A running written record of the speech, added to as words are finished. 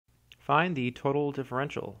Find the total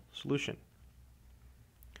differential solution.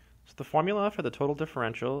 So the formula for the total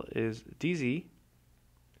differential is dz,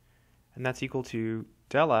 and that's equal to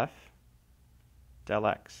del f del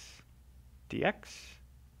x dx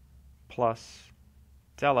plus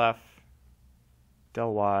del f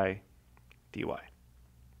del y dy.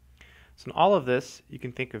 So in all of this, you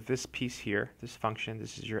can think of this piece here, this function,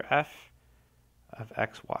 this is your f of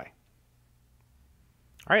xy. All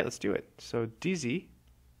right, let's do it. So dz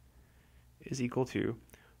is equal to,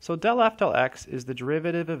 so del f del x is the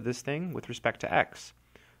derivative of this thing with respect to x.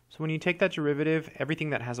 So when you take that derivative, everything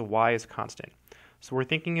that has a y is constant. So we're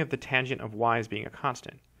thinking of the tangent of y as being a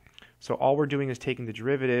constant. So all we're doing is taking the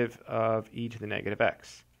derivative of e to the negative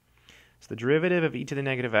x. So the derivative of e to the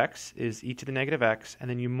negative x is e to the negative x, and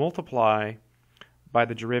then you multiply by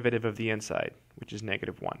the derivative of the inside, which is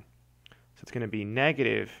negative 1. So it's going to be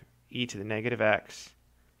negative e to the negative x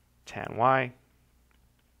tan y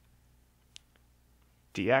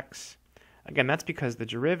dx. Again, that's because the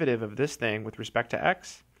derivative of this thing with respect to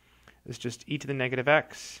x is just e to the negative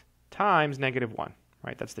x times negative 1,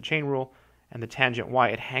 right? That's the chain rule. And the tangent y,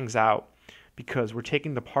 it hangs out because we're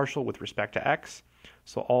taking the partial with respect to x,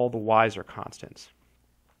 so all the y's are constants.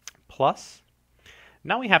 Plus,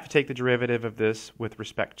 now we have to take the derivative of this with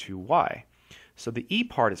respect to y. So the e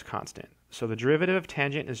part is constant. So the derivative of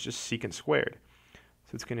tangent is just secant squared.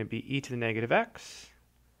 So it's going to be e to the negative x.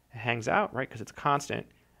 It hangs out, right, because it's constant,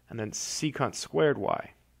 and then secant squared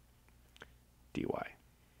y dy.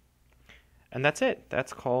 And that's it.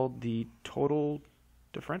 That's called the total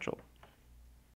differential.